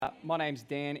My name's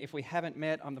Dan. If we haven't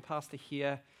met, I'm the pastor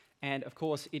here. And of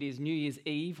course, it is New Year's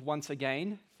Eve once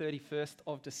again, 31st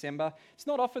of December. It's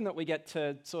not often that we get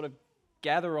to sort of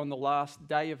gather on the last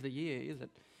day of the year, is it?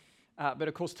 But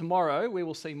of course, tomorrow we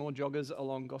will see more joggers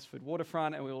along Gosford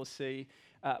waterfront, and we will see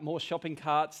more shopping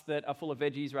carts that are full of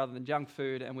veggies rather than junk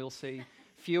food, and we'll see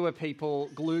fewer people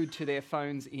glued to their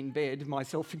phones in bed,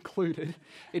 myself included.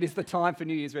 It is the time for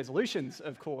New Year's resolutions,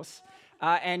 of course.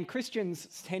 And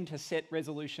Christians tend to set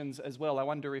resolutions as well. I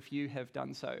wonder if you have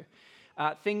done so.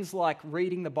 Things like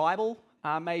reading the Bible.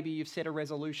 Maybe you've set a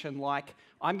resolution like,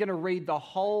 I'm going to read the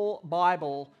whole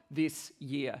Bible this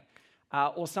year.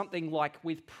 Or something like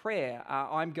with prayer.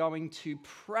 I'm going to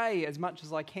pray as much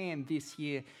as I can this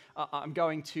year. I'm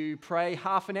going to pray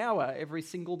half an hour every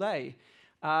single day.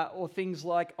 Or things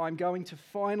like, I'm going to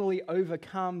finally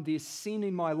overcome this sin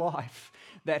in my life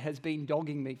that has been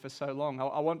dogging me for so long.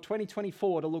 I want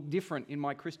 2024 to look different in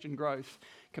my Christian growth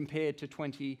compared to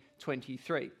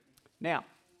 2023. Now,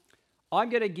 I'm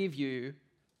going to give you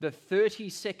the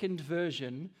 30-second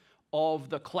version of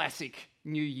the classic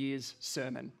New Year's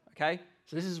sermon, okay?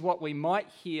 So this is what we might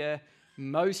hear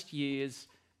most years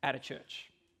at a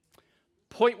church.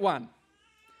 Point 1,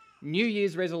 New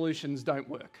Year's resolutions don't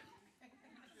work.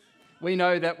 We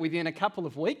know that within a couple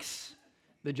of weeks,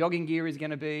 the jogging gear is going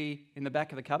to be in the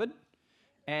back of the cupboard,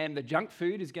 and the junk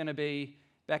food is going to be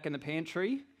back in the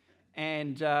pantry,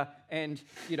 and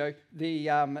you know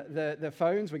the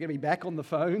phones, we're going to be back on the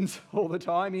phones all the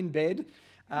time in bed.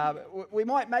 We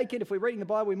might make it, if we're reading the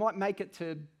Bible, we might make it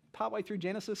to partway through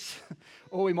Genesis,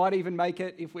 or we might even make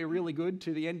it, if we're really good,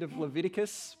 to the end of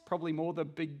Leviticus, probably more the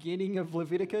beginning of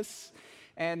Leviticus,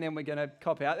 and then we're going to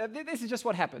cop out. This is just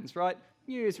what happens, right?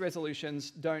 New Year's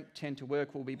resolutions don't tend to work.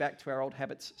 We'll be back to our old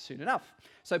habits soon enough.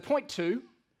 So point 2,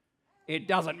 it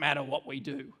doesn't matter what we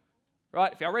do,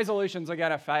 right? If our resolutions are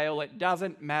going to fail, it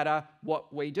doesn't matter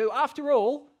what we do. After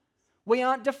all, we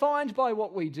aren't defined by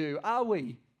what we do, are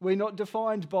we? We're not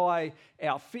defined by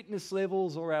our fitness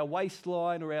levels or our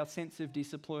waistline or our sense of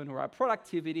discipline or our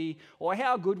productivity or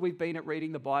how good we've been at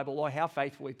reading the Bible or how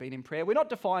faithful we've been in prayer. We're not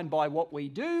defined by what we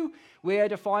do. We're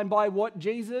defined by what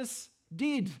Jesus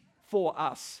did for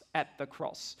us at the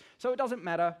cross. So it doesn't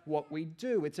matter what we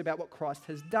do. It's about what Christ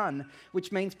has done,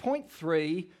 which means point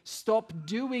 3, stop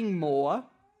doing more,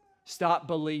 start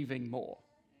believing more.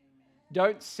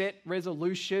 Don't set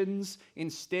resolutions.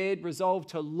 Instead, resolve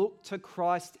to look to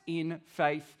Christ in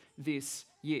faith this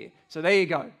year. So there you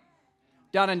go.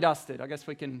 Done and dusted. I guess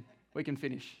we can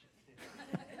finish.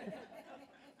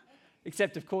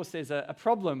 Except, of course, there's a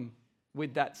problem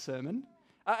with that sermon.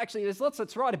 Actually, there's lots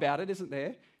that's right about it, isn't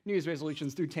there? New Year's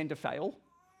resolutions do tend to fail.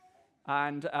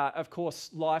 And, of course,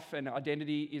 life and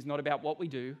identity is not about what we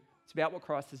do. It's about what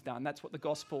Christ has done. That's what the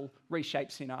gospel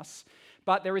reshapes in us.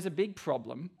 But there is a big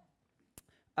problem.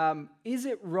 Is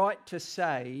it right to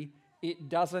say it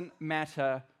doesn't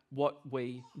matter what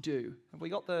we do? Have we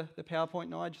got the PowerPoint,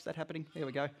 Nige? Is that happening? There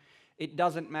we go. It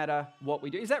doesn't matter what we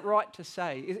do. Is that right to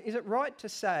say? Is it right to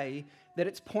say that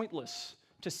it's pointless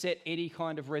to set any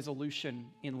kind of resolution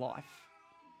in life?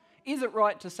 Is it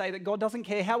right to say that God doesn't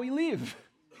care how we live?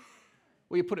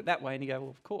 Well, you put it that way and you go, well,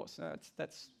 of course.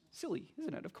 That's silly,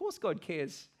 isn't it? Of course God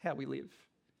cares how we live.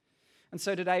 And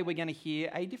so today we're going to hear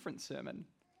a different sermon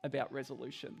about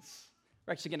resolutions.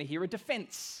 We're actually going to hear a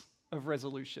defense of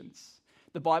resolutions.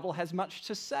 The Bible has much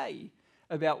to say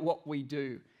about what we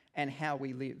do and how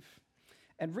we live.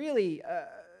 And really,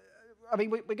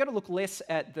 we're going to look less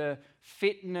at the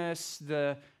fitness,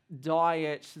 the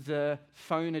diet, the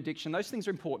phone addiction. Those things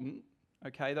are important,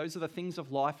 okay? Those are the things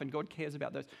of life, and God cares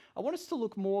about those. I want us to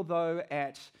look more, though,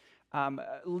 at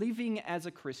living as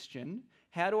a Christian.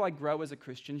 How do I grow as a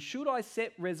Christian? Should I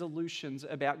set resolutions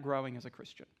about growing as a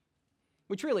Christian?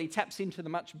 Which really taps into the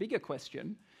much bigger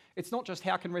question. It's not just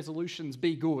how can resolutions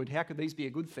be good, how could these be a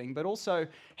good thing, but also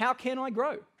how can I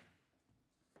grow?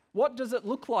 What does it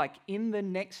look like in the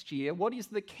next year? What is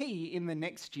the key in the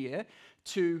next year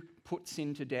to put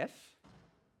sin to death,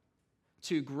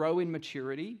 to grow in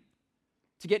maturity,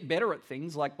 to get better at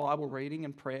things like Bible reading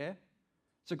and prayer,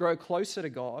 to grow closer to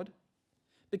God?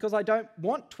 Because I don't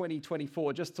want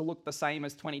 2024 just to look the same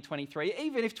as 2023,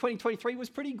 even if 2023 was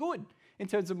pretty good in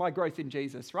terms of my growth in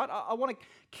Jesus, right? I want to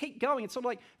keep going. It's sort of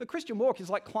like the Christian walk is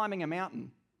like climbing a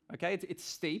mountain, okay? It's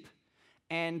steep,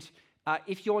 and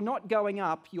if you're not going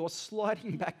up, you're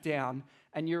sliding back down,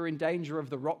 and you're in danger of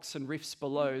the rocks and rifts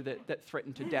below that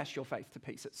threaten to dash your faith to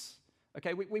pieces.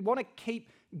 Okay, we want to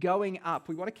keep going up.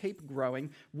 We want to keep growing.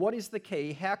 What is the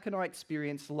key? How can I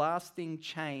experience lasting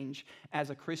change as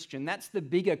a Christian? That's the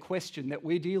bigger question that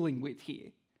we're dealing with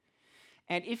here.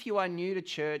 And if you are new to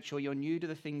church or you're new to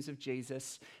the things of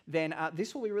Jesus, then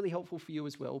this will be really helpful for you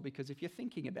as well, because if you're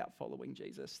thinking about following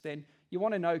Jesus, then you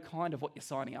want to know kind of what you're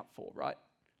signing up for, right?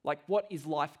 Like, what is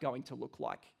life going to look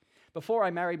like? Before I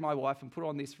married my wife and put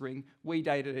on this ring, we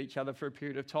dated each other for a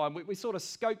period of time. We sort of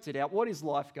scoped it out. What is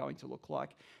life going to look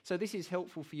like? So this is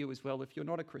helpful for you as well if you're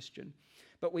not a Christian.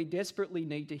 But we desperately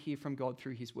need to hear from God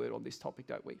through his word on this topic,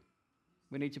 don't we?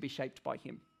 We need to be shaped by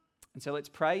him. And so let's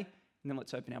pray, and then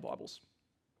let's open our Bibles.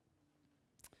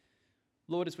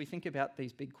 Lord, as we think about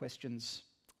these big questions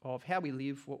of how we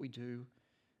live, what we do,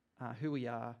 who we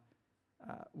are,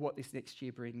 what this next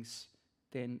year brings,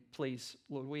 then please,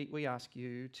 Lord, we ask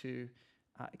you to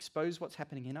expose what's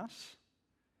happening in us,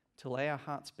 to lay our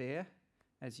hearts bare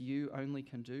as you only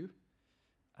can do,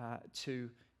 to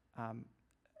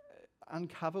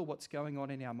uncover what's going on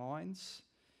in our minds,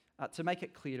 to make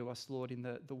it clear to us, Lord, in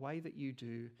the way that you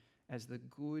do as the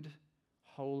good,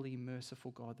 holy,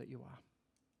 merciful God that you are.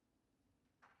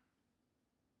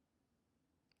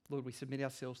 Lord, we submit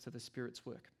ourselves to the Spirit's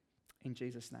work. In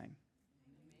Jesus' name,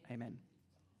 amen.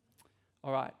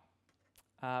 All right.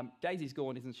 Daisy's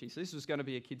gone, isn't she? So this was going to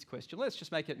be a kid's question. Let's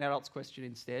just make it an adult's question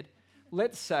instead.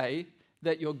 Let's say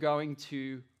that you're going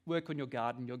to work on your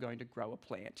garden, you're going to grow a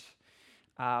plant.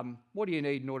 What do you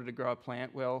need in order to grow a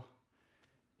plant? Well,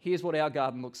 here's what our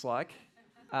garden looks like.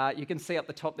 You can see up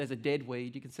the top there's a dead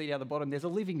weed. You can see down the bottom there's a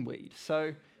living weed.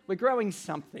 So we're growing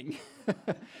something.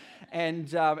 And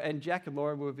Jack and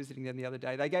Lauren were visiting them the other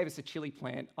day. They gave us a chili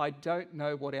plant. I don't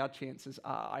know what our chances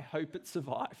are. I hope it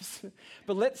survives.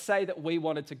 But let's say that we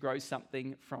wanted to grow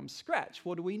something from scratch.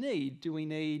 What do we need? Do we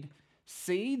need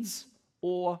seeds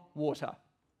or water?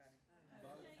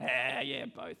 Yeah,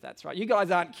 both. That's right. You guys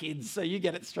aren't kids, so you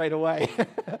get it straight away.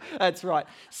 That's right.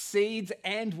 Seeds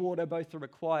and water both are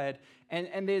required.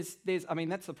 And there's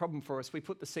that's the problem for us. We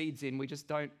put the seeds in, we just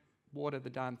don't water the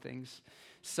darn things.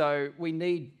 So we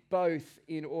need both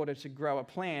in order to grow a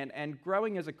plant. And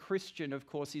growing as a Christian, of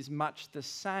course, is much the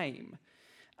same.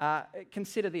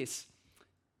 Consider this.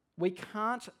 We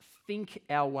can't think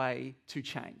our way to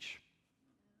change.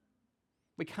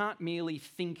 We can't merely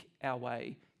think our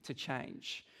way to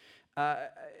change.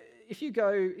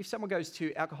 If someone goes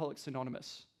to Alcoholics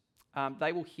Anonymous,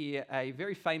 they will hear a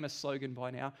very famous slogan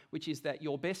by now, which is that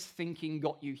your best thinking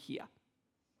got you here.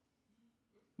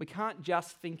 We can't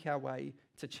just think our way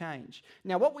to change.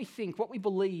 Now, what we think, what we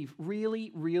believe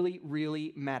really, really,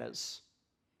 really matters.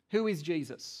 Who is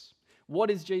Jesus?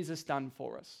 What has Jesus done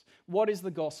for us? What is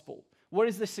the gospel? What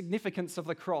is the significance of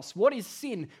the cross? What is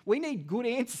sin? We need good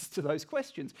answers to those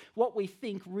questions. What we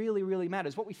think really, really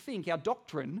matters. What we think, our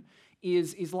doctrine,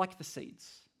 is like the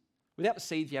seeds. Without the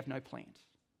seeds, you have no plant.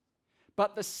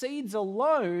 But the seeds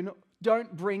alone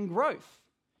don't bring growth.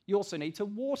 You also need to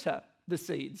water the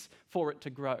seeds for it to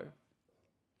grow.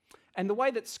 And the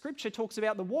way that Scripture talks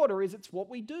about the water is it's what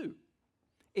we do.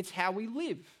 It's how we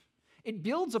live. It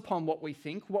builds upon what we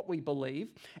think, what we believe.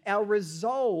 Our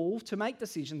resolve to make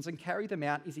decisions and carry them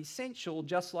out is essential,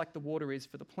 just like the water is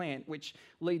for the plant, which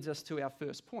leads us to our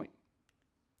first point.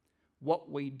 What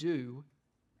we do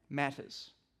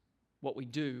matters. What we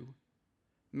do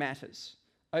matters.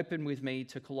 Open with me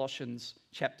to Colossians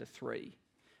chapter 3.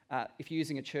 If you're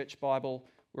using a church Bible,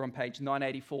 we're on page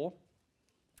 984.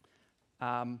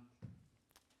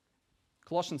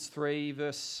 Colossians 3,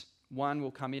 verse 1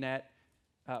 we'll come in at.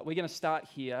 We're going to start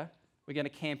here. We're going to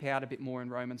camp out a bit more in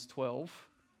Romans 12,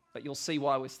 but you'll see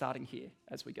why we're starting here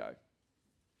as we go.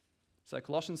 So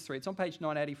Colossians 3, it's on page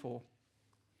 984,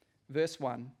 verse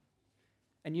 1.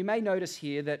 And you may notice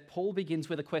here that Paul begins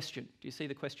with a question. Do you see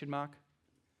the question mark?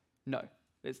 No,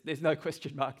 there's no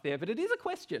question mark there, but it is a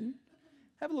question.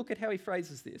 Have a look at how he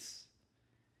phrases this.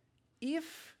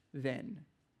 If then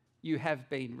you have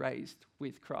been raised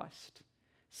with Christ,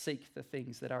 seek the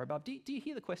things that are above. Do you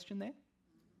hear the question there?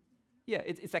 Yeah,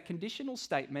 it's that conditional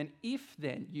statement, if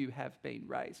then you have been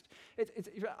raised.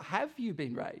 Have you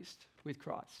been raised with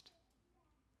Christ?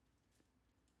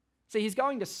 See, he's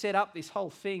going to set up this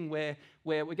whole thing where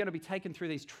we're going to be taken through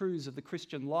these truths of the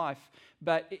Christian life.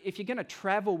 But if you're going to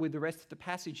travel with the rest of the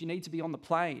passage, you need to be on the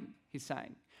plane, he's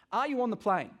saying. Are you on the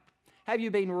plane? Have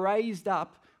you been raised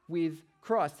up with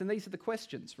Christ? And these are the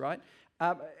questions, right?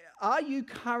 Are you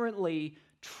currently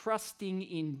trusting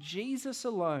in Jesus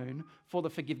alone for the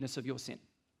forgiveness of your sin?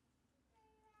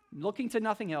 Looking to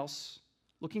nothing else,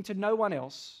 looking to no one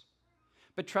else,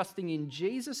 but trusting in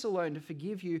Jesus alone to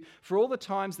forgive you for all the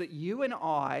times that you and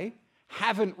I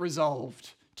haven't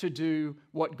resolved to do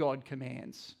what God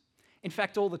commands. In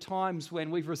fact, all the times when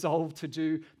we've resolved to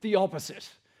do the opposite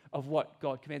of what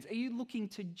God commands. Are you looking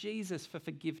to Jesus for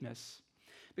forgiveness?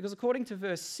 Because according to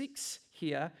verse 6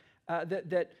 here,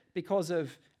 that because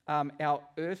of our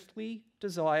earthly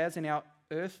desires and our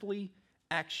earthly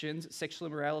actions, sexual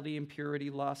immorality, impurity,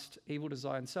 lust, evil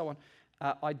desire, and so on,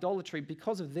 idolatry,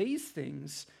 because of these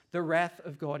things, the wrath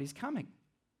of God is coming.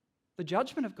 The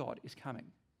judgment of God is coming.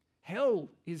 Hell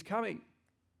is coming.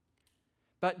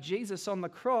 But Jesus on the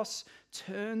cross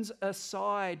turns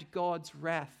aside God's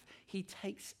wrath. He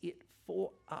takes it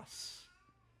for us,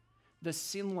 the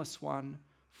sinless one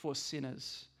for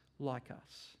sinners like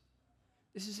us.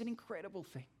 This is an incredible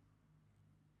thing.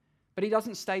 But he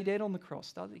doesn't stay dead on the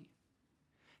cross, does he?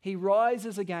 He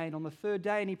rises again on the third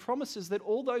day, and he promises that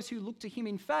all those who look to him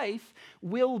in faith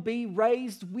will be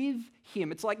raised with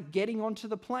him. It's like getting onto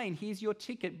the plane. Here's your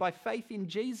ticket. By faith in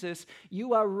Jesus,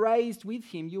 you are raised with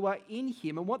him. You are in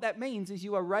him. And what that means is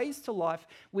you are raised to life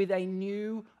with a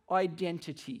new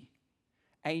identity,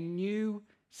 a new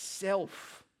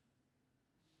self.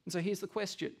 And so here's the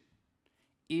question.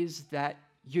 Is that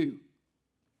you?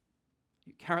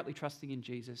 You're currently trusting in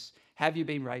Jesus. Have you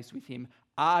been raised with him?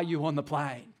 Are you on the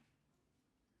plane?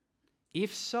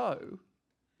 If so,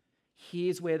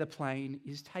 here's where the plane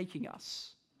is taking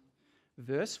us.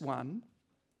 Verse 1,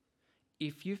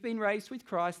 if you've been raised with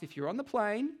Christ, if you're on the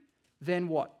plane, then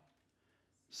what?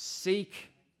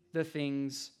 Seek the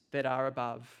things that are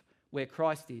above, where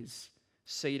Christ is,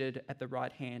 seated at the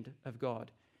right hand of God.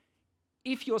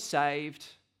 If you're saved,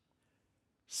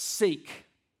 seek.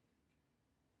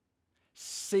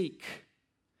 Seek.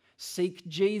 Seek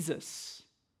Jesus.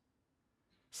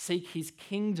 Seek his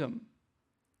kingdom,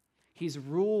 his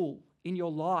rule in your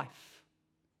life.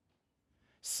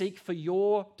 Seek for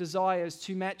your desires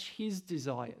to match his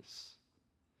desires.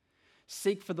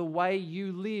 Seek for the way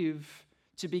you live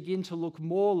to begin to look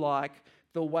more like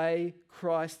the way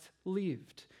Christ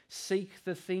lived. Seek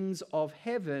the things of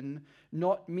heaven,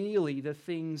 not merely the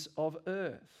things of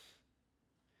earth.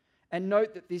 And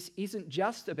note that this isn't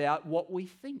just about what we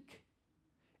think.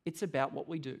 It's about what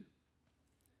we do.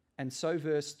 And so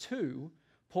verse 2,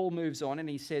 Paul moves on and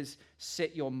he says,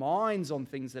 set your minds on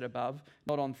things that are above,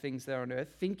 not on things that are on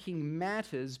earth. Thinking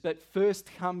matters, but first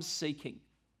comes seeking.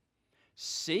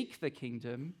 Seek the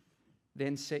kingdom,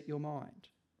 then set your mind.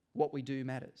 What we do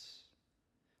matters.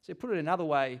 So put it another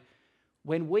way,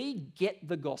 when we get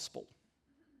the gospel,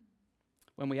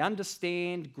 when we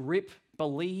understand, grip,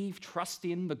 believe, trust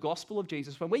in the gospel of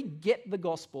Jesus, when we get the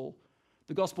gospel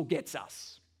gets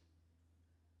us.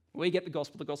 We get the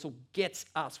gospel gets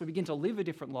us. We begin to live a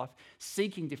different life,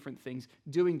 seeking different things,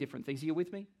 doing different things. Are you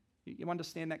with me? You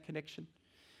understand that connection?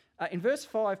 In verse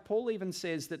 5, Paul even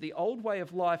says that the old way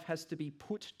of life has to be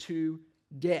put to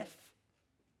death.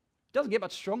 It doesn't get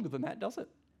much stronger than that, does it?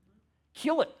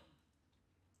 Kill it.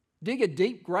 Dig a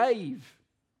deep grave.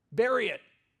 Bury it.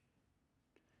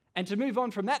 And to move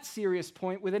on from that serious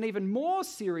point with an even more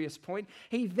serious point,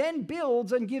 he then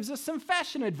builds and gives us some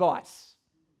fashion advice.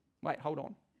 Wait, hold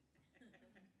on.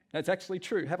 That's actually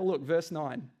true. Have a look, verse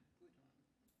 9.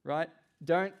 Right?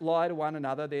 Don't lie to one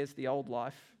another. There's the old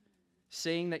life.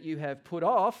 Seeing that you have put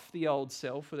off the old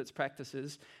self with its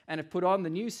practices and have put on the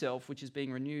new self, which is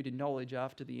being renewed in knowledge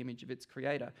after the image of its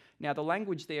creator. Now, the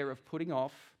language there of putting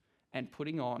off and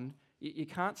putting on, you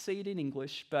can't see it in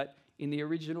English, but in the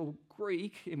original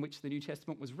Greek in which the New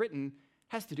Testament was written,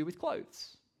 has to do with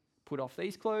clothes. Put off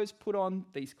these clothes, put on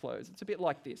these clothes. It's a bit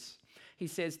like this. He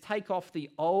says, take off the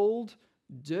old,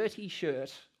 dirty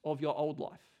shirt of your old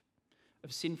life,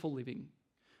 of sinful living,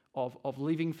 of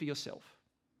living for yourself.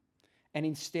 And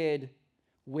instead,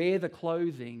 wear the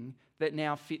clothing that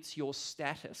now fits your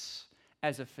status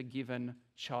as a forgiven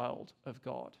child of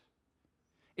God.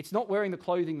 It's not wearing the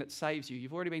clothing that saves you.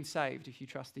 You've already been saved if you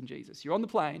trust in Jesus. You're on the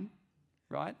plane,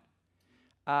 right?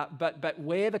 But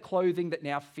wear the clothing that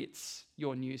now fits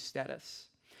your new status.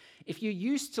 If you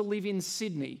used to live in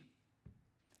Sydney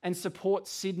and support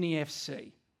Sydney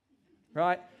FC,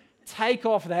 right? Take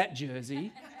off that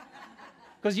jersey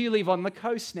because you live on the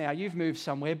coast now. You've moved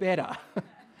somewhere better.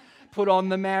 Put on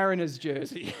the Mariners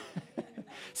jersey,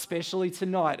 especially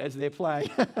tonight as they're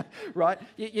playing, right?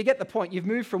 You get the point. You've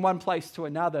moved from one place to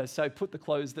another, so put the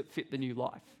clothes that fit the new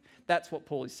life. That's what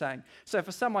Paul is saying. So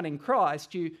for someone in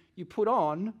Christ, you put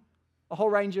on a whole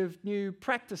range of new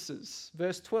practices.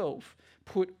 Verse 12,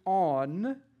 put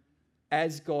on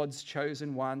as God's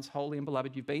chosen ones, holy and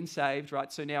beloved. You've been saved,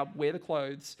 right? So now wear the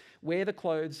clothes. Wear the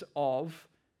clothes of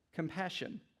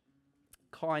compassion,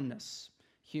 kindness,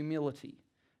 humility,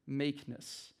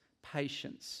 meekness,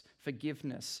 patience,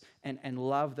 forgiveness, and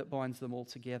love that binds them all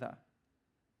together.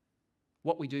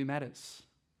 What we do matters.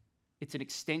 It's an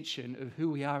extension of who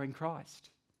we are in Christ.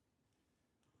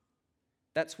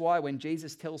 That's why when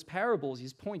Jesus tells parables,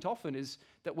 his point often is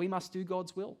that we must do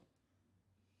God's will.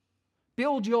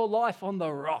 Build your life on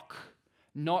the rock,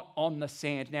 not on the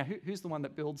sand. Now, who's the one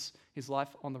that builds his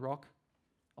life on the rock?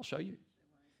 I'll show you.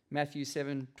 Matthew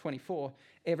 7:24.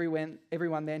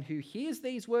 Everyone then who hears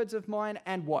these words of mine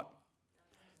and what?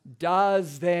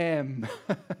 Does them.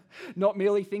 Not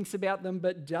merely thinks about them,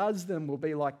 but does them, will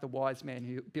be like the wise man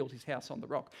who built his house on the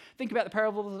rock. Think about the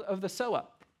parable of the sower.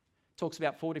 It talks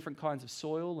about 4 different kinds of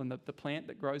soil and the plant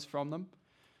that grows from them.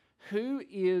 Who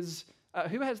has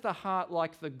the heart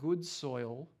like the good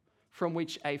soil from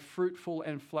which a fruitful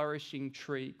and flourishing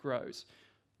tree grows?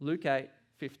 Luke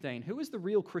 8:15. Who is the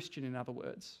real Christian, in other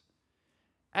words?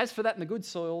 As for that in the good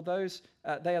soil,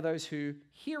 they are those who,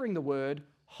 hearing the word,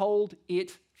 hold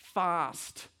it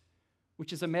fast,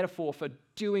 which is a metaphor for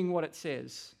doing what it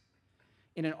says,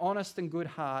 in an honest and good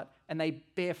heart, and they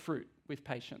bear fruit with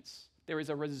patience. There is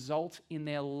a result in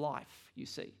their life, you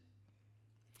see.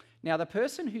 Now, the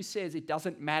person who says it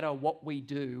doesn't matter what we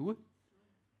do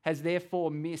has therefore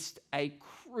missed a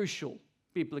crucial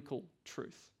biblical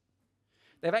truth.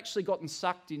 They've actually gotten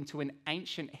sucked into an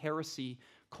ancient heresy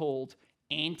called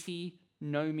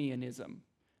antinomianism.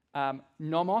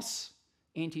 Nomos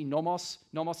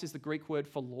is the Greek word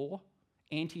for law.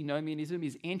 Antinomianism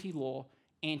is anti-law,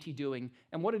 anti-doing.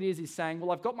 And what it is saying,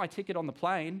 well, I've got my ticket on the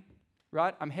plane,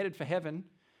 right? I'm headed for heaven.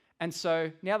 And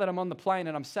so now that I'm on the plane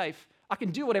and I'm safe, I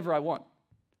can do whatever I want,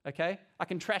 okay? I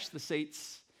can trash the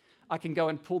seats. I can go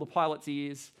and pull the pilot's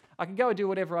ears. I can go and do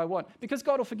whatever I want because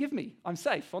God will forgive me. I'm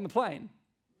safe on the plane,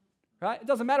 right? It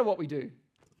doesn't matter what we do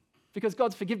because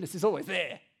God's forgiveness is always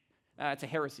there. It's a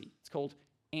heresy. It's called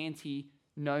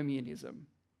antinomianism.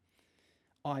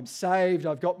 I'm saved.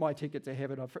 I've got my ticket to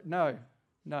heaven. No.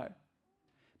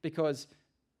 Because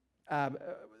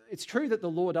it's true that the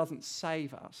law doesn't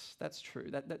save us. That's true.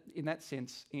 That in that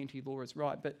sense, anti-law is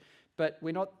right. But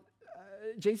we're not.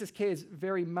 Jesus cares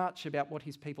very much about what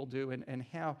his people do and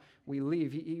how we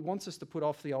live. He wants us to put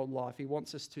off the old life. He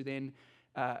wants us to then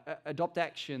adopt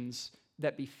actions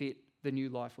that befit the new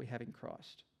life we have in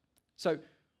Christ. So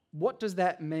what does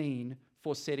that mean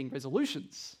for setting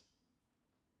resolutions?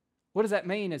 What does that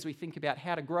mean as we think about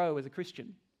how to grow as a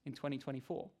Christian in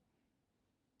 2024? Well,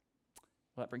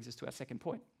 that brings us to our second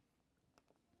point.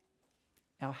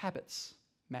 Our habits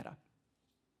matter.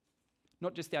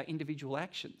 Not just our individual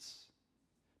actions,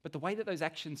 but the way that those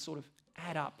actions sort of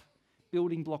add up,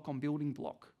 building block on building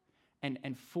block,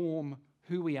 and form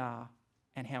who we are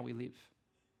and how we live.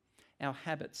 Our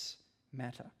habits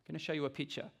matter. I'm going to show you a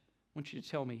picture. I want you to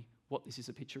tell me what this is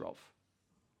a picture of.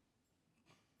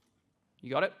 You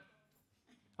got it?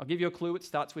 I'll give you a clue. It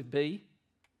starts with B.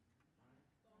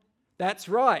 That's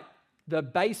right. The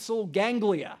basal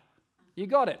ganglia. You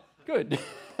got it. Good.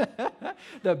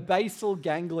 The basal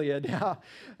ganglia. Now,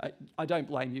 I don't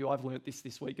blame you. I've learnt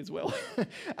this week as well.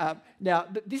 Now,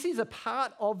 this is a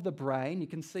part of the brain. You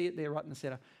can see it there right in the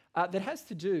center. That has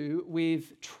to do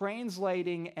with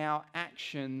translating our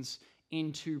actions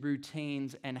into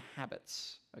routines and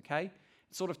habits. Okay?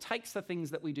 It sort of takes the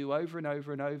things that we do over and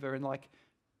over and over and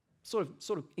sort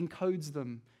of encodes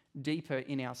them deeper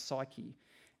in our psyche.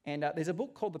 And there's a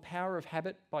book called The Power of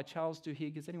Habit by Charles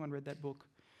Duhigg. Has anyone read that book?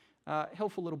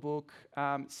 Helpful little book,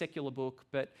 secular book,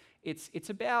 but it's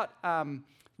about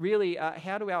really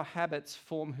how do our habits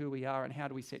form who we are and how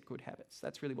do we set good habits.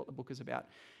 That's really what the book is about.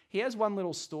 He has one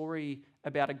little story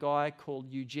about a guy called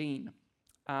Eugene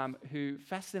who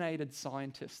fascinated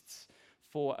scientists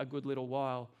for a good little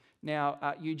while.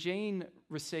 Now, Eugene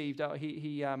received,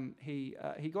 he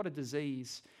got a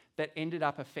disease that ended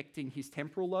up affecting his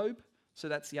temporal lobe. So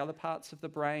that's the other parts of the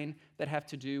brain that have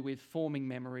to do with forming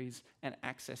memories and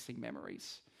accessing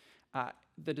memories.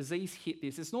 The disease hit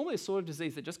this. It's normally a sort of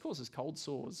disease that just causes cold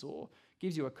sores or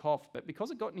gives you a cough, but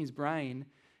because it got in his brain,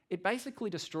 it basically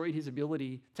destroyed his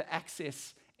ability to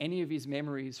access any of his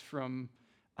memories from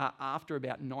after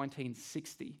about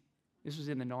 1960. This was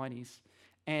in the 90s.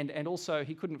 And also,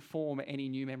 he couldn't form any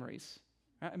new memories.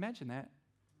 Right? Imagine that.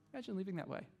 Imagine living that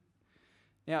way.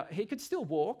 Now, he could still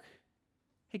walk.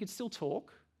 He could still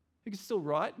talk. He could still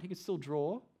write. He could still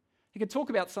draw. He could talk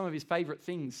about some of his favourite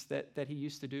things that he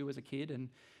used to do as a kid and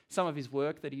some of his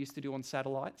work that he used to do on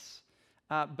satellites.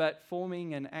 But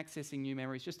forming and accessing new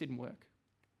memories just didn't work.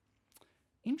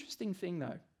 Interesting thing,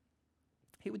 though.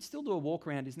 He would still do a walk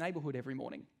around his neighbourhood every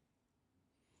morning.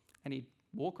 And he'd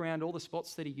walk around all the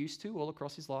spots that he used to all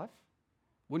across his life.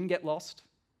 Wouldn't get lost.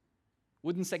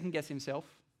 Wouldn't second guess himself.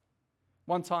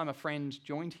 One time a friend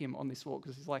joined him on this walk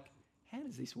because he's like, how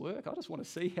does this work? I just want to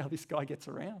see how this guy gets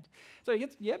around. So he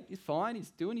gets, he's fine.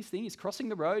 He's doing his thing. He's crossing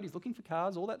the road. He's looking for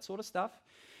cars, all that sort of stuff.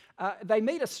 They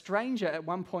meet a stranger at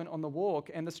one point on the walk,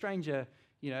 and the stranger,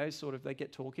 sort of they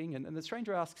get talking, and the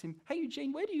stranger asks him, "Hey,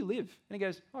 Eugene, where do you live?" And he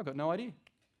goes, "I've got no idea."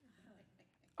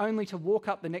 Only to walk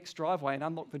up the next driveway and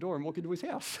unlock the door and walk into his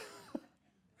house.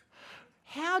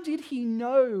 How did he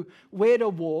know where to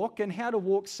walk and how to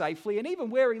walk safely and even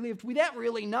where he lived without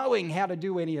really knowing how to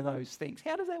do any of those things?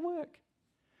 How does that work?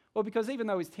 Well, because even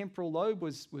though his temporal lobe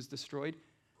was destroyed,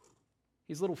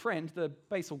 his little friend, the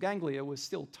basal ganglia, was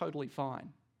still totally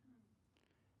fine.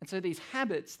 And so these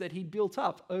habits that he built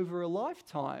up over a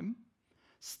lifetime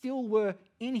still were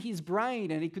in his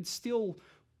brain, and he could still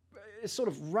sort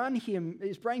of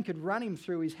his brain could run him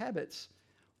through his habits.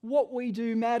 What we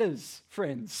do matters,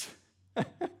 friends.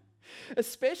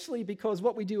 Especially because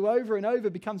what we do over and over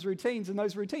becomes routines, and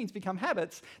those routines become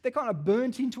habits. They're kind of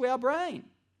burnt into our brain.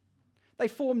 They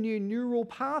form new neural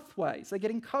pathways. They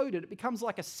get encoded. It becomes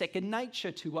like a second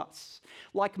nature to us,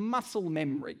 like muscle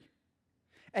memory.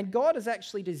 And God has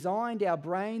actually designed our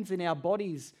brains and our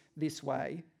bodies this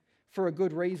way for a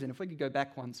good reason. If we could go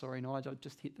back one, sorry, Nigel, I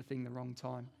just hit the thing the wrong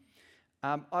time.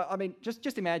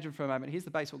 Just imagine for a moment, here's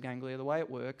the basal ganglia, the way it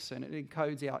works, and it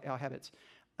encodes our habits.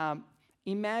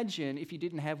 Imagine if you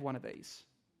didn't have one of these,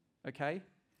 okay?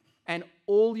 And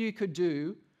all you could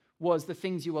do was the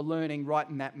things you were learning right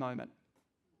in that moment.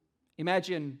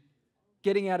 Imagine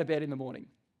getting out of bed in the morning,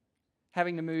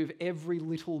 having to move every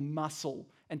little muscle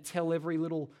and tell every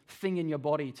little thing in your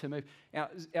body to move.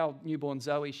 Our newborn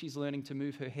Zoe, she's learning to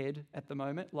move her head at the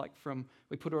moment,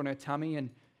 we put her on her tummy and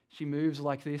she moves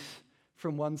like this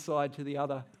from one side to the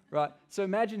other, right? So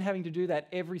imagine having to do that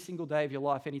every single day of your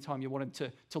life anytime you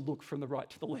wanted to look from the right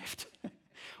to the left.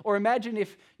 Or imagine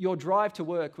if your drive to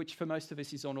work, which for most of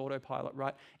us is on autopilot,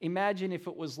 right? Imagine if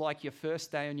it was like your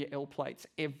first day on your L plates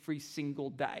every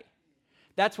single day.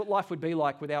 That's what life would be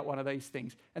like without one of these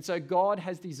things. And so God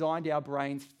has designed our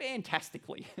brains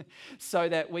fantastically so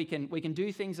that we can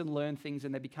do things and learn things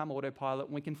and they become autopilot,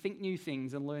 and we can think new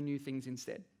things and learn new things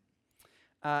instead.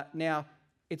 Now,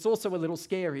 it's also a little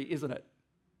scary, isn't it?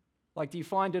 Do you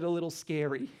find it a little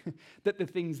scary that the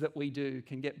things that we do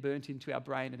can get burnt into our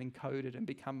brain and encoded and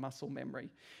become muscle memory?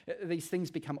 These things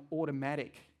become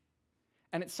automatic.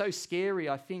 And it's so scary,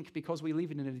 I think, because we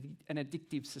live in an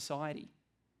addictive society,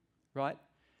 right?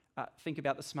 Think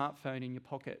about the smartphone in your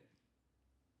pocket.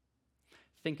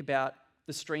 Think about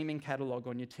the streaming catalogue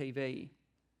on your TV,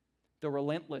 the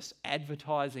relentless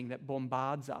advertising that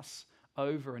bombards us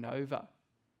over and over,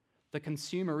 the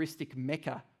consumeristic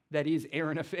mecca that is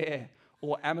Erin Affair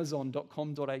or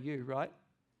Amazon.com.au, right?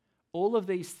 All of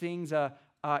these things are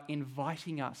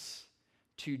inviting us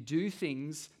to do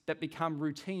things that become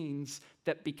routines,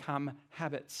 that become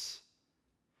habits.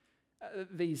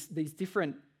 These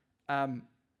different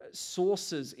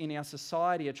sources in our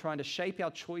society are trying to shape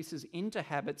our choices into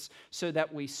habits so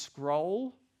that we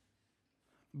scroll,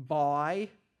 buy,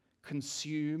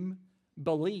 consume,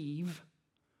 believe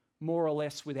more or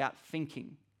less without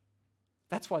thinking.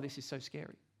 That's why this is so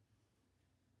scary.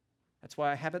 That's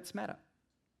why our habits matter.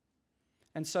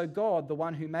 And so God, the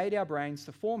one who made our brains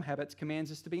to form habits,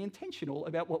 commands us to be intentional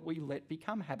about what we let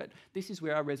become habit. This is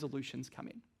where our resolutions come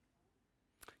in.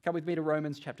 Come with me to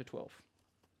Romans chapter 12.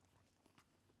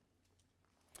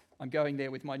 I'm going there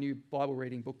with my new Bible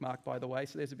reading bookmark, by the way,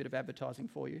 so there's a bit of advertising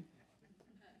for you.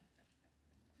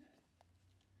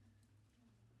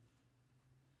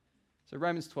 So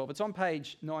Romans 12, it's on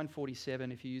page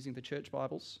 947 if you're using the church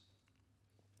Bibles.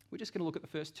 We're just going to look at the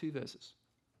first two verses.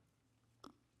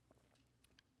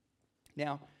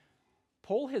 Now,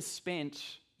 Paul has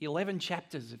spent 11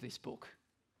 chapters of this book,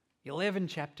 11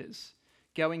 chapters,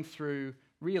 going through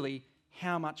really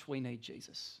how much we need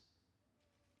Jesus.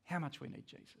 How much we need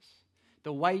Jesus.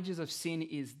 The wages of sin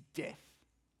is death,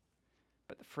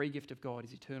 but the free gift of God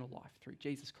is eternal life through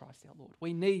Jesus Christ our Lord.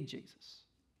 We need Jesus.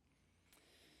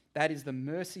 That is the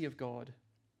mercy of God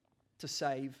to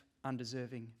save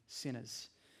undeserving sinners.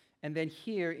 And then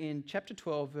here in chapter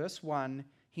 12, verse 1,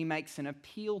 he makes an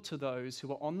appeal to those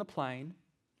who are on the plane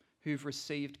who've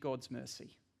received God's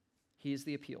mercy. Here's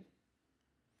the appeal.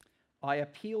 I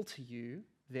appeal to you,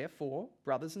 therefore,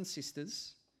 brothers and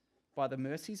sisters, by the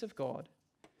mercies of God,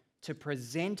 to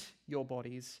present your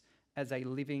bodies as a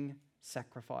living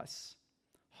sacrifice,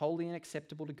 holy and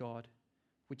acceptable to God,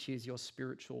 which is your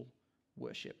spiritual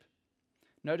worship.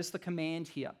 Notice the command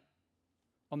here.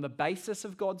 On the basis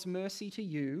of God's mercy to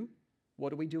you, what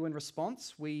do we do in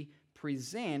response? We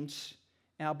present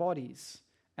our bodies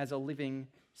as a living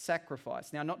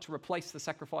sacrifice. Now, not to replace the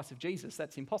sacrifice of Jesus,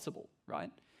 that's impossible,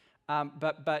 right?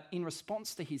 But in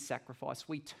response to his sacrifice,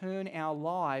 we turn our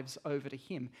lives over to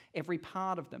him, every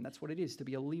part of them. That's what it is, to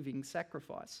be a living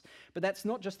sacrifice. But that's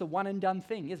not just a one and done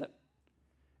thing, is it?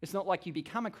 It's not like you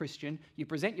become a Christian, you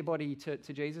present your body to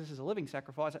Jesus as a living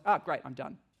sacrifice. Great, I'm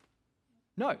done.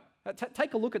 No.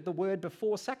 Take a look at the word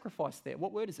before sacrifice there.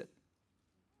 What word is it?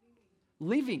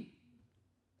 Living.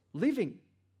 Living.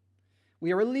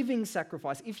 We are a living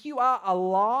sacrifice. If you are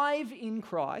alive in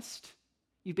Christ,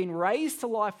 you've been raised to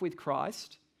life with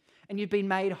Christ, and you've been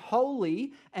made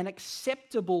holy and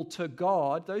acceptable to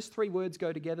God, those three words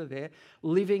go together there,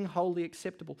 living, holy,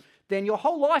 acceptable, then your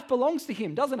whole life belongs to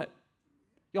Him, doesn't it?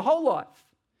 Your whole life.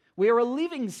 We are a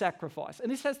living sacrifice.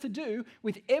 And this has to do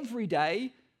with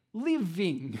everyday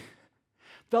living.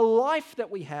 The life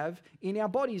that we have in our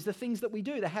bodies, the things that we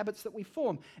do, the habits that we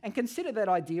form. And consider that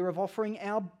idea of offering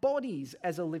our bodies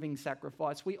as a living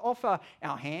sacrifice. We offer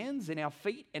our hands and our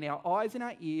feet and our eyes and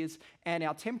our ears and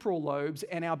our temporal lobes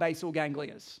and our basal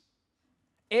ganglias.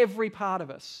 Every part of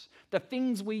us, the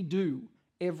things we do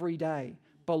every day,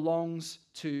 belongs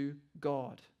to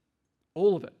God.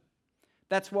 All of it.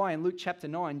 That's why in Luke chapter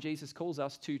 9, Jesus calls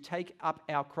us to take up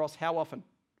our cross how often?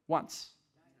 Once.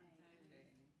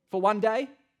 For one day?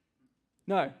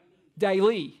 No,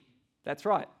 daily. That's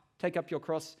right. Take up your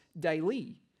cross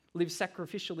daily. Live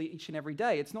sacrificially each and every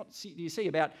day. It's not, you see,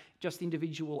 about just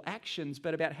individual actions,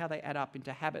 but about how they add up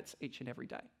into habits each and every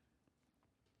day.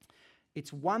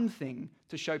 It's one thing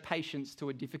to show patience to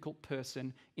a difficult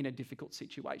person in a difficult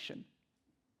situation.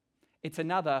 It's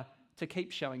another to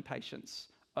keep showing patience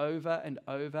over and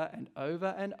over and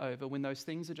over and over when those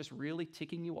things are just really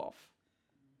ticking you off.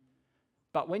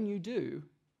 But when you do,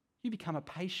 you become a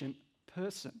patient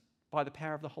person by the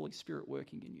power of the Holy Spirit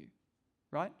working in you,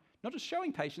 right? Not just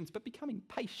showing patience, but becoming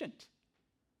patient.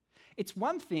 It's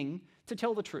one thing to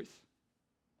tell the truth.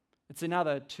 It's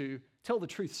another to tell the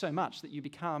truth so much that you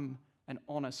become an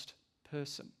honest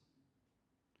person.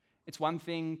 It's one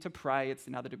thing to pray, it's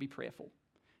another to be prayerful.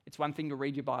 It's one thing to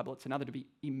read your Bible, it's another to be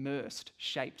immersed,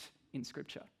 shaped in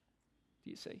Scripture.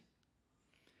 Do you see?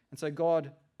 And so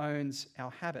God owns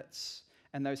our habits,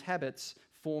 and those habits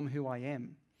form who I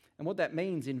am. And what that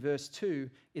means in verse 2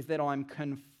 is that I'm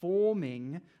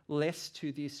conforming less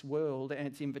to this world and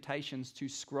its invitations to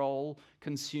scroll,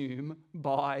 consume,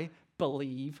 buy,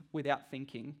 believe without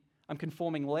thinking. I'm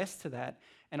conforming less to that,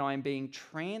 and I am being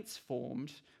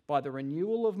transformed by the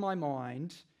renewal of my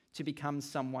mind to become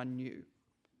someone new.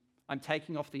 I'm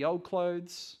taking off the old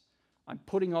clothes, I'm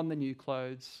putting on the new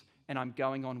clothes, and I'm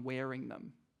going on wearing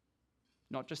them.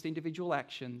 Not just individual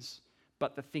actions,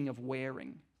 but the thing of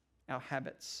wearing our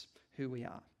habits, who we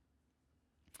are.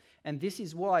 And this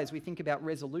is why, as we think about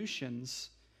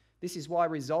resolutions, this is why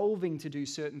resolving to do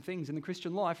certain things in the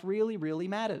Christian life really, really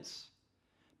matters.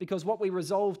 Because what we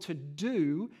resolve to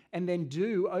do and then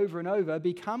do over and over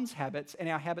becomes habits, and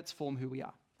our habits form who we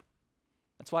are.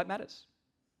 That's why it matters.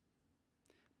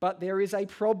 But there is a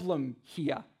problem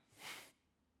here.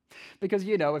 Because,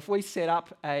 if we set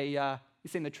up you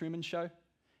seen the Truman Show?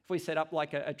 If we set up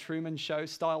like a Truman Show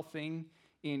style thing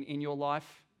in your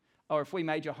life, or if we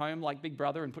made your home like Big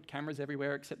Brother and put cameras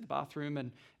everywhere except the bathroom,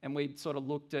 and we sort of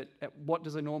looked at what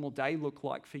does a normal day look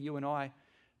like for you and I,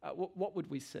 what would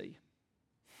we see?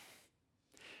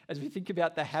 As we think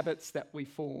about the habits that we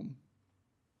form,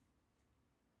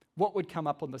 what would come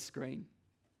up on the screen?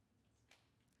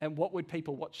 And what would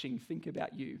people watching think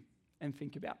about you and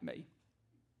think about me?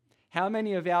 How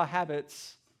many of our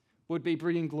habits would be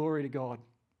bringing glory to God?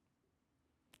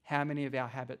 How many of our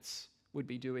habits would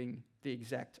be doing the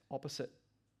exact opposite?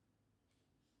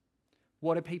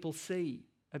 What do people see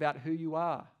about who you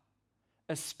are,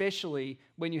 especially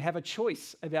when you have a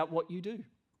choice about what you do?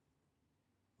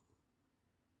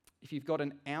 If you've got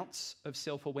an ounce of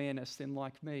self-awareness, then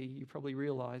like me, you probably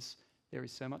realize there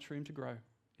is so much room to grow,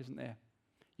 isn't there?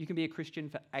 You can be a Christian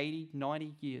for 80,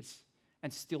 90 years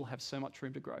and still have so much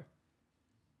room to grow.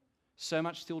 So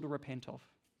much still to repent of,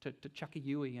 to chuck a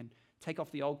Yui and take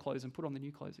off the old clothes and put on the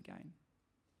new clothes again.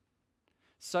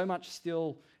 So much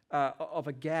still of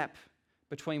a gap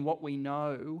between what we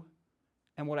know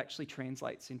and what actually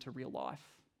translates into real life.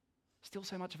 Still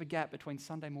so much of a gap between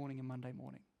Sunday morning and Monday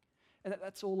morning. And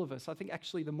that's all of us. I think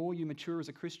actually the more you mature as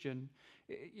a Christian,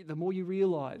 the more you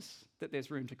realize that there's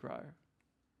room to grow.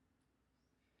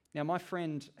 Now, my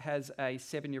friend has a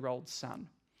 7-year-old son.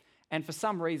 And for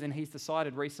some reason, he's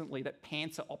decided recently that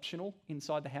pants are optional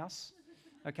inside the house.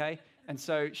 Okay? And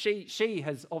so she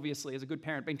has obviously, as a good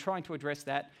parent, been trying to address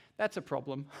that. That's a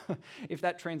problem. If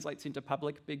that translates into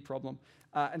public, big problem.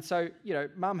 And so,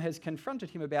 Mum has confronted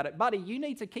him about it. Buddy, you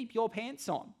need to keep your pants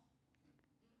on.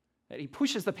 And he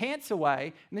pushes the pants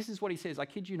away, and this is what he says, I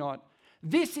kid you not,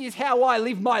 "This is how I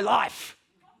live my life."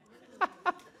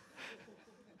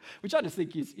 which I just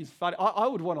think is funny. I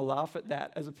would want to laugh at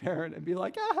that as a parent and be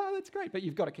like, that's great, but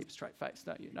you've got to keep a straight face,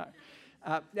 don't you? No.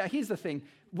 Now, here's the thing.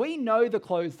 We know the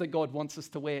clothes that God wants us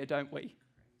to wear, don't we?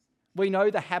 We know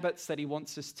the habits that he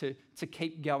wants us to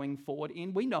keep going forward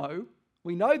in. We know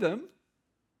them.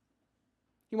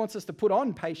 He wants us to put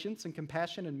on patience and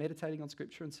compassion and meditating on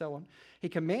Scripture and so on. He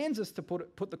commands us to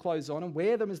put the clothes on and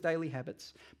wear them as daily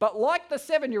habits. But like the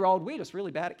 7-year-old, we're just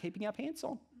really bad at keeping our pants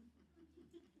on.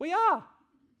 We are.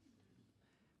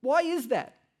 Why is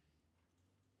that?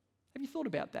 Have you thought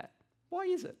about that? Why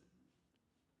is it?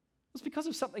 It's because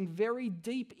of something very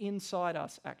deep inside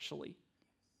us, actually.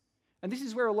 And this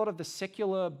is where a lot of the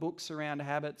secular books around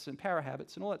habits and para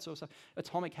habits and all that sort of stuff,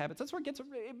 atomic habits, that's where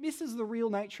it misses the real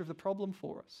nature of the problem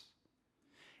for us.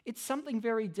 It's something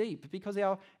very deep, because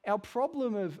our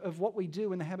problem of what we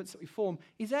do and the habits that we form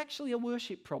is actually a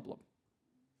worship problem.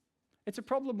 It's a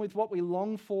problem with what we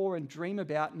long for and dream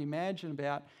about and imagine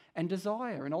about and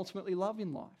desire and ultimately love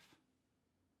in life.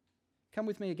 Come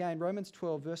with me again, Romans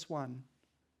 12, verse 1.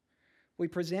 We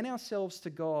present ourselves to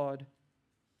God,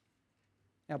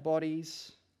 our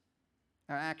bodies,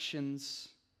 our actions,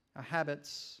 our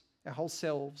habits, our whole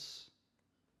selves.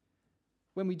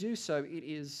 When we do so, it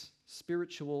is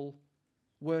spiritual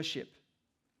worship.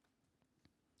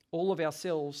 All of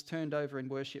ourselves turned over in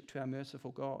worship to our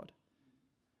merciful God.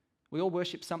 We all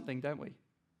worship something, don't we?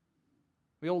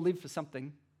 We all live for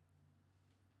something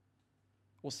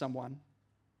or someone.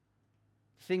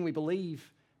 The thing we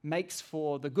believe makes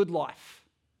for the good life,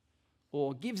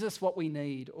 or gives us what we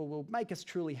need, or will make us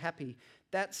truly happy.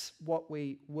 That's what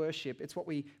we worship. It's what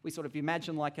we sort of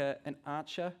imagine like an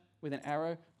archer with an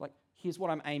arrow. Like, here's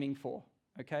what I'm aiming for,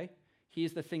 okay?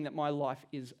 Here's the thing that my life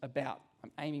is about.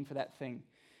 I'm aiming for that thing.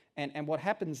 And what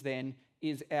happens then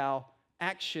is our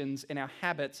actions and our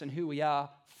habits and who we are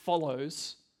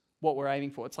follows what we're aiming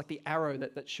for. It's like the arrow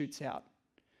that shoots out.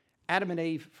 Adam and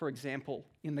Eve, for example,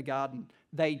 in the garden,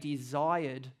 they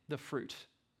desired the fruit,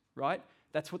 right?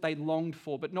 That's what they longed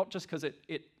for, but not just because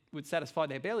it would satisfy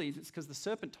their bellies. It's because the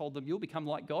serpent told them, you'll become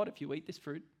like God if you eat this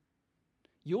fruit.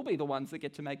 You'll be the ones that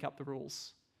get to make up the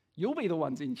rules. You'll be the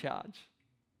ones in charge.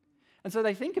 And so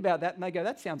they think about that and they go,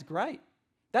 that sounds great.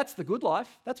 That's the good life.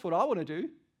 That's what I want to do.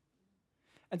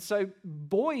 And so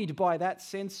buoyed by that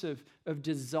sense of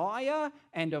desire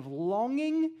and of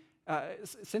longing,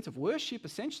 sense of worship,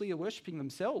 essentially are worshipping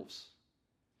themselves.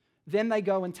 Then they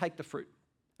go and take the fruit,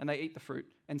 and they eat the fruit,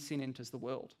 and sin enters the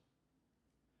world.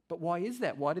 But why is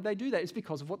that? Why did they do that? It's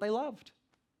because of what they loved.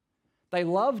 They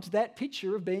loved that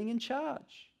picture of being in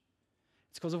charge.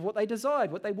 It's because of what they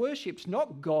desired, what they worshipped.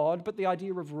 Not God, but the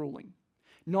idea of ruling.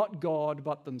 Not God,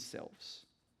 but themselves.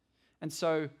 And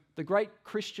so the great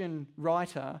Christian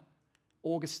writer,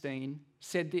 Augustine,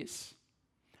 said this: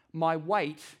 my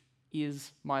weight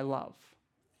is my love.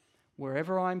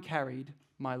 Wherever I'm carried,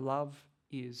 my love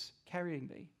is carrying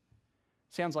me.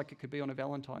 Sounds like it could be on a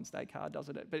Valentine's Day card,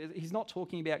 doesn't it? But he's not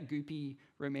talking about goopy,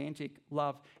 romantic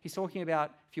love. He's talking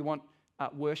about, if you want,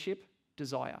 worship,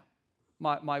 desire.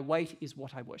 My weight is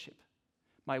what I worship.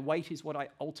 My weight is what I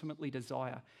ultimately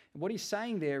desire. And what he's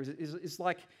saying there is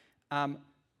like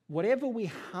whatever we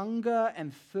hunger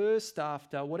and thirst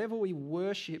after, whatever we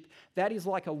worship, that is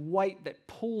like a weight that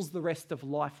pulls the rest of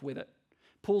life with it.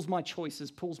 Pulls my choices,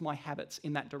 pulls my habits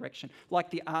in that direction, like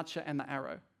the archer and the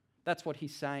arrow. That's what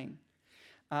he's saying.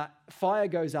 Fire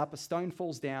goes up, a stone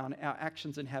falls down, our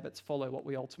actions and habits follow what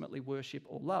we ultimately worship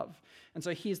or love. And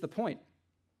so here's the point.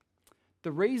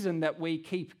 The reason that we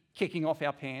keep kicking off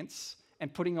our pants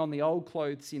and putting on the old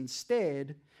clothes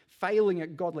instead, failing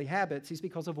at godly habits, is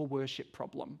because of a worship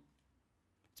problem.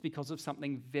 It's because of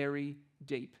something very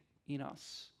deep in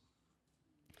us.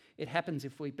 It happens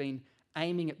if we've been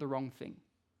aiming at the wrong thing,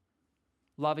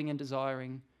 loving and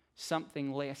desiring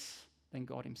something less than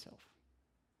God himself.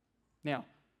 Now,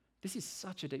 this is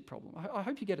such a deep problem. I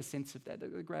hope you get a sense of that,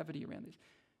 the gravity around this.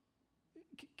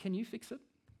 Can you fix it?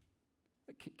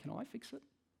 Can I fix it?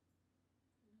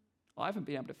 I haven't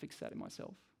been able to fix that in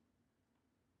myself.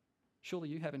 Surely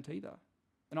you haven't either.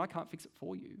 And I can't fix it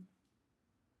for you.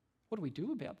 What do we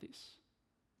do about this?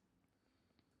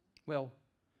 Well,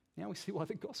 now we see why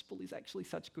the gospel is actually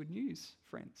such good news,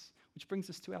 friends. Which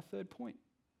brings us to our third point.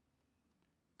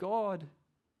 God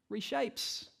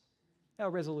reshapes our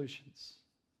resolutions.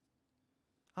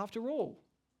 After all,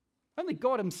 only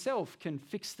God himself can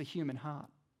fix the human heart.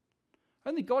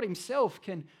 Only God himself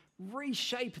can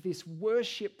reshape this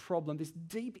worship problem, this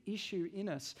deep issue in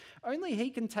us. Only he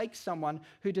can take someone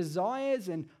who desires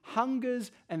and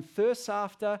hungers and thirsts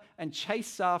after and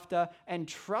chases after and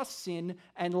trusts in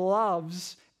and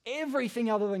loves everything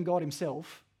other than God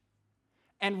himself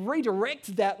and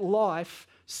redirect that life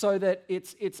so that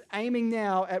it's aiming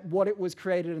now at what it was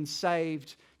created and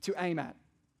saved to aim at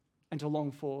and to long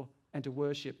for and to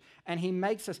worship. And he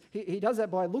makes us, he does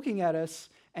that by looking at us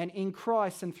and in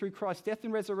Christ and through Christ's death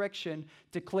and resurrection,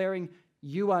 declaring,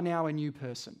 you are now a new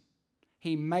person.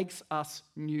 He makes us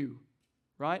new,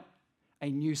 right? A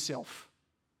new self.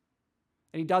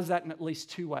 And he does that in at least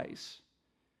two ways.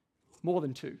 More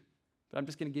than two, but I'm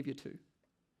just going to give you two.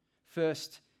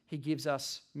 First, he gives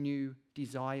us new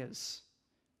desires.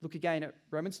 Look again at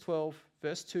Romans 12,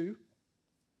 verse 2.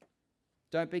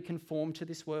 Don't be conformed to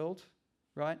this world,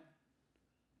 right?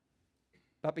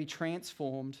 But be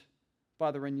transformed by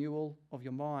the renewal of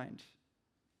your mind.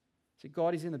 So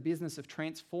God is in the business of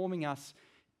transforming us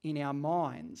in our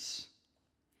minds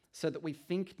so that we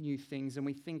think new things and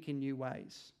we think in new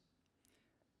ways.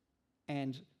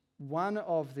 And one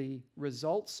of the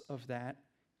results of that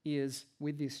is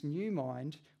with this new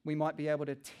mind, we might be able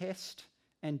to test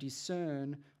and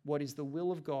discern what is the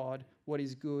will of God, what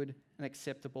is good and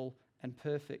acceptable and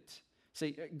perfect.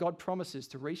 See, God promises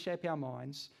to reshape our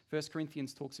minds. 1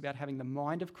 Corinthians talks about having the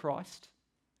mind of Christ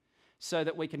so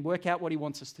that we can work out what he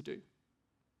wants us to do.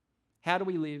 How do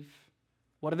we live?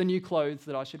 What are the new clothes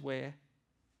that I should wear?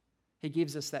 He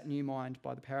gives us that new mind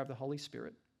by the power of the Holy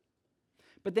Spirit.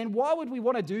 But then why would we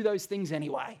want to do those things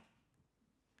anyway?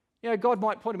 You know, God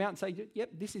might point them out and say, yep,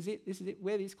 this is it,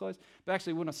 wear these clothes. But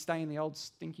actually we want to stay in the old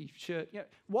stinky shirt. You know,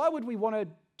 why would we want to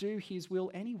do his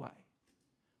will anyway?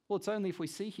 Well, it's only if we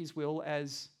see his will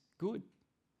as good,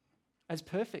 as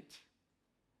perfect,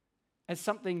 as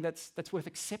something that's worth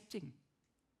accepting.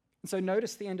 And so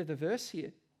notice the end of the verse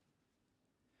here,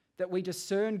 that we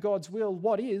discern God's will,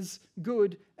 what is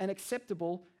good and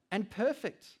acceptable and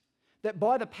perfect. That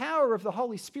by the power of the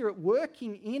Holy Spirit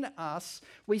working in us,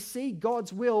 we see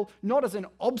God's will not as an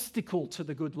obstacle to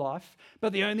the good life,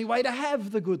 but the only way to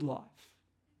have the good life.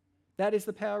 That is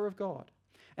the power of God.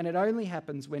 And it only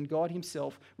happens when God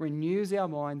himself renews our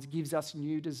minds, gives us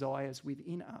new desires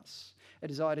within us. A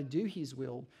desire to do his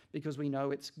will because we know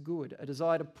it's good. A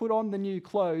desire to put on the new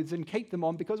clothes and keep them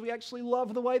on because we actually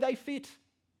love the way they fit.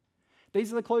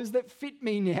 These are the clothes that fit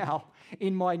me now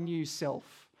in my new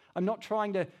self. I'm not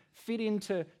trying to fit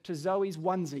into Zoe's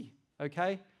onesie,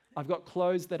 okay? I've got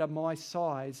clothes that are my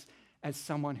size as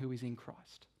someone who is in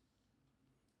Christ.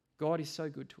 God is so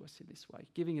good to us in this way,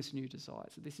 giving us new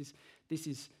desires. This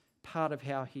is part of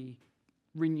how he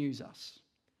renews us,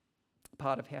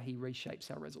 part of how he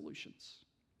reshapes our resolutions.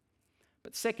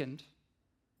 But second,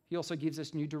 he also gives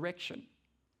us new direction.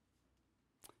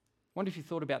 I wonder if you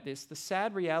thought about this. The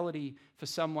sad reality for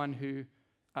someone who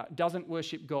doesn't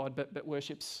worship God but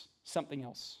worships something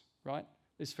else, right?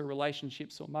 Is for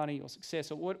relationships or money or success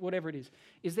or whatever it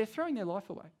is they're throwing their life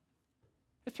away.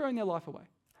 They're throwing their life away,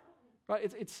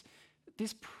 right? It's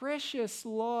this precious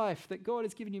life that God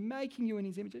has given you, making you in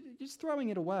his image, just throwing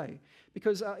it away.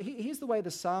 Because here's the way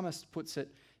the psalmist puts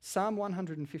it, Psalm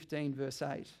 115 verse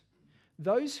 8.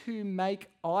 Those who make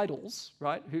idols,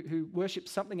 right, who worship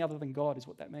something other than God is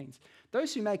what that means.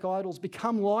 Those who make idols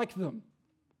become like them.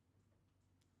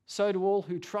 So do all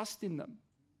who trust in them.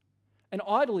 An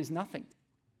idol is nothing,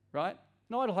 right?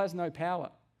 An idol has no power.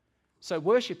 So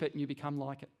worship it and you become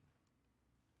like it.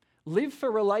 Live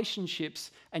for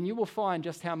relationships and you will find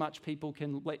just how much people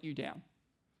can let you down.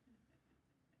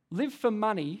 Live for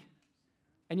money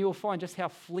and you will find just how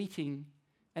fleeting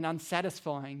and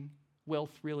unsatisfying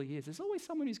wealth really is. There's always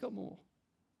someone who's got more.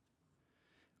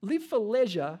 Live for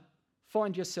leisure,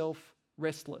 find yourself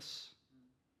restless.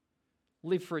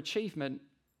 Live for achievement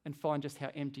and find just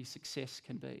how empty success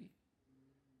can be.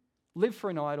 Live for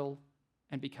an idol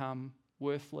and become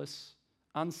worthless,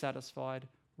 unsatisfied,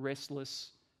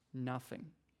 restless, nothing.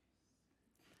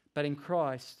 But in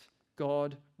Christ,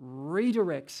 God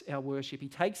redirects our worship. He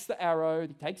takes the arrow,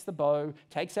 he takes the bow,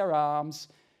 takes our arms,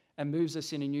 and moves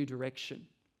us in a new direction.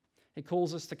 He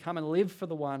calls us to come and live for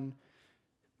the one,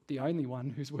 the only one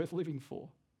who's worth living for,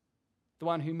 the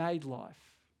one who made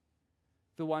life,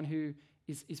 the one who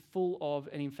is full of,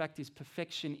 and in fact is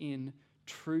perfection in,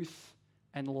 truth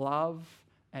and love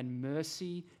and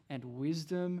mercy and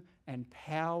wisdom and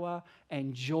power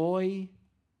and joy,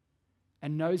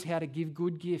 and knows how to give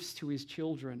good gifts to his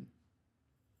children.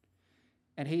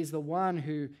 And he's the one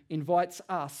who invites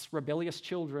us, rebellious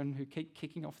children who keep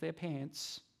kicking off their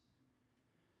pants,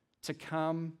 to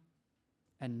come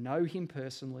and know him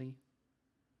personally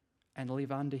and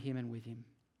live under him and with him.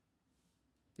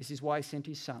 This is why he sent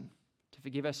his son, to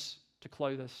forgive us, to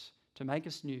clothe us, to make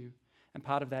us new, and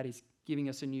part of that is giving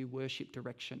us a new worship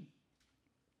direction.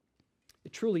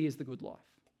 It truly is the good life.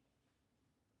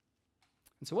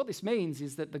 And so what this means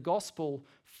is that the gospel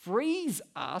frees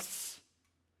us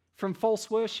from false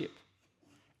worship,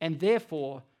 and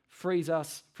therefore frees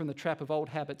us from the trap of old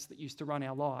habits that used to run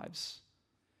our lives,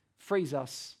 frees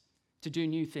us to do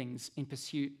new things in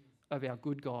pursuit of our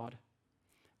good God,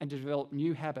 and to develop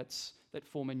new habits that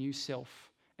form a new self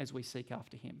as we seek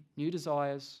after him. New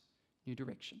desires, new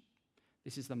direction.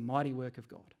 This is the mighty work of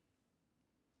God.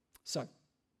 So,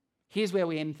 here's where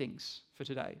we end things for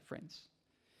today, friends.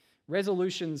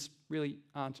 Resolutions really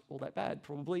aren't all that bad,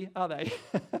 probably, are they?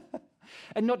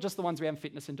 And not just the ones around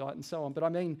fitness and diet and so on, but I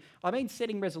mean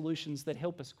setting resolutions that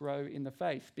help us grow in the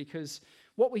faith, because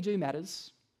what we do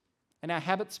matters, and our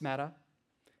habits matter,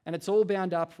 and it's all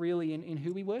bound up really in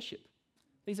who we worship.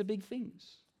 These are big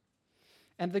things.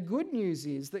 And the good news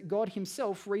is that God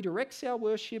himself redirects our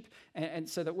worship and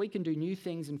so that we can do new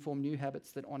things and form new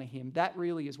habits that honour him. That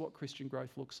really is what Christian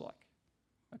growth looks like.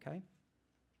 Okay?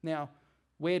 Now,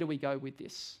 where do we go with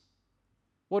this?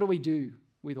 What do we do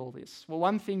with all this? Well,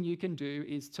 one thing you can do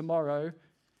is tomorrow,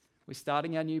 we're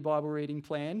starting our new Bible reading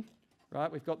plan,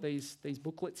 right? We've got these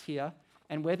booklets here.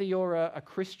 And whether you're a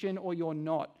Christian or you're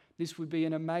not, this would be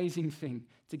an amazing thing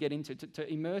to get into,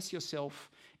 to immerse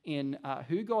yourself in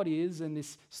who God is and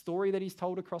this story that he's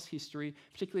told across history,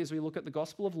 particularly as we look at the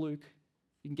Gospel of Luke.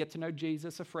 You can get to know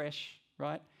Jesus afresh,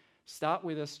 right? Start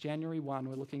with us January 1.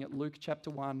 We're looking at Luke chapter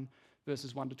 1,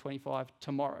 verses 1 to 25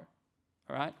 tomorrow,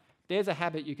 all right? There's a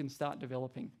habit you can start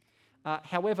developing.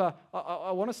 However,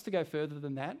 I want us to go further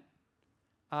than that.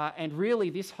 And really,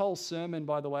 this whole sermon,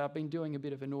 by the way, I've been doing a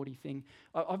bit of a naughty thing.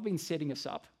 I've been setting us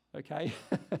up, okay?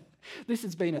 This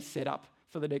has been a setup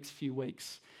for the next few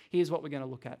weeks. Here's what we're going to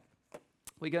look at.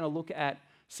 We're going to look at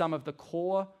some of the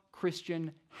core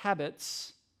Christian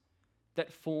habits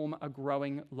that form a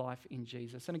growing life in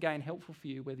Jesus. And again, helpful for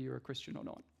you whether you're a Christian or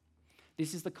not.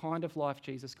 This is the kind of life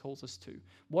Jesus calls us to.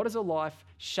 What does a life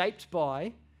shaped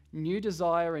by new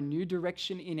desire and new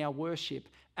direction in our worship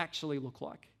actually look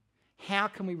like? How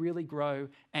can we really grow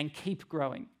and keep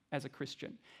growing as a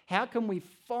Christian? How can we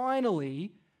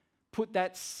finally put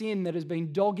that sin that has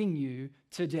been dogging you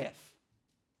to death?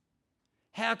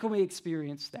 How can we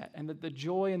experience that and the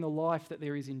joy and the life that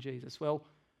there is in Jesus? Well,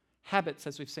 habits,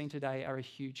 as we've seen today, are a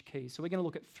huge key. So we're going to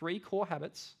look at 3 core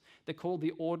habits. They're called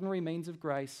the ordinary means of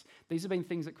grace. These have been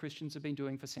things that Christians have been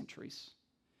doing for centuries,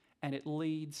 and it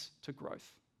leads to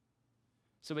growth.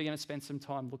 So we're going to spend some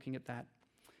time looking at that.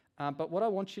 But what I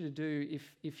want you to do,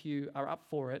 if you are up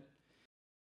for it,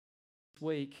 this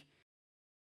week,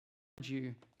 I want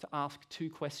you to ask 2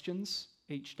 questions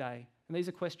each day. And these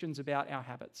are questions about our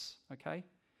habits, okay?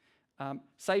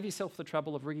 Save yourself the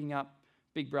trouble of rigging up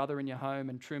Big Brother in your home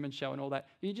and Truman Show and all that.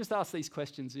 You just ask these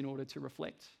questions in order to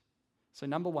reflect. So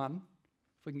number 1,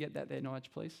 if we can get that there, Nige,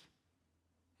 please.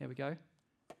 There we go.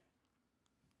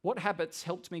 What habits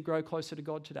helped me grow closer to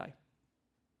God today?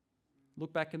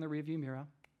 Look back in the rearview mirror.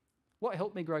 What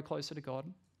helped me grow closer to God?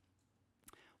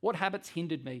 What habits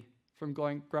hindered me from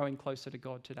growing closer to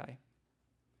God today?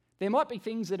 There might be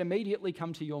things that immediately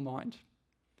come to your mind.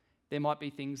 There might be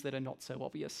things that are not so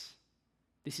obvious.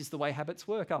 This is the way habits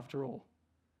work, after all.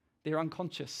 They're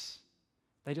unconscious.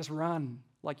 They just run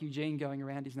like Eugene going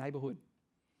around his neighborhood.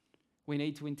 We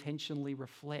need to intentionally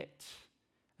reflect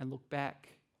and look back.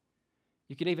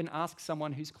 You could even ask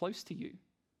someone who's close to you,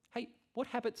 hey, what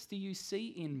habits do you see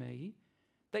in me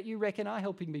that you reckon are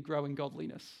helping me grow in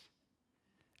godliness?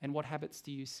 And what habits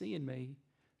do you see in me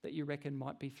that you reckon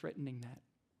might be threatening that?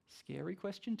 Scary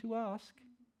question to ask.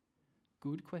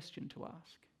 Good question to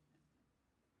ask.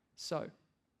 So,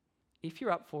 if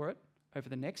you're up for it, over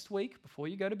the next week, before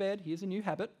you go to bed, here's a new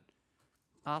habit.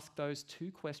 Ask those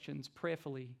 2 questions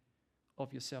prayerfully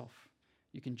of yourself.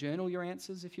 You can journal your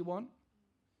answers if you want.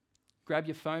 Grab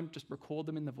your phone, just record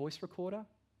them in the voice recorder.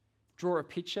 Draw a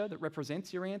picture that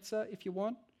represents your answer if you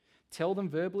want. Tell them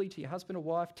verbally to your husband or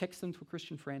wife. Text them to a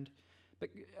Christian friend. But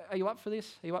are you up for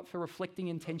this? Are you up for reflecting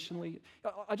intentionally?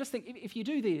 I just think if you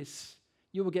do this,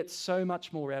 you will get so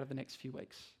much more out of the next few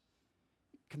weeks.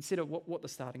 Consider what the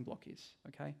starting block is,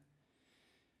 okay?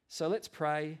 So let's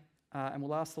pray, and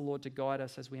we'll ask the Lord to guide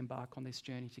us as we embark on this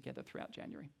journey together throughout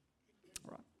January.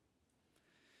 All right.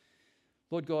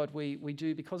 Lord God, we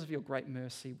do, because of your great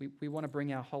mercy, we want to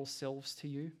bring our whole selves to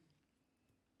you.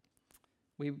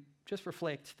 We just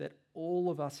reflect that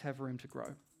all of us have room to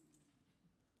grow.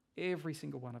 Every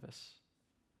single one of us.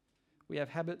 We have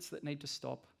habits that need to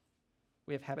stop.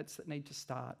 We have habits that need to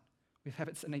start. We have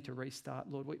habits that need to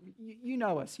restart. Lord, you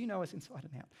know us. You know us inside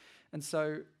and out. And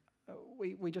so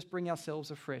we just bring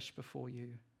ourselves afresh before you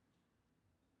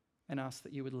and ask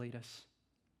that you would lead us,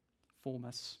 form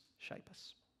us, shape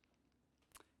us.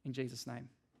 In Jesus' name,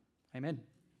 amen.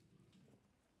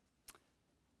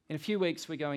 In a few weeks, we're going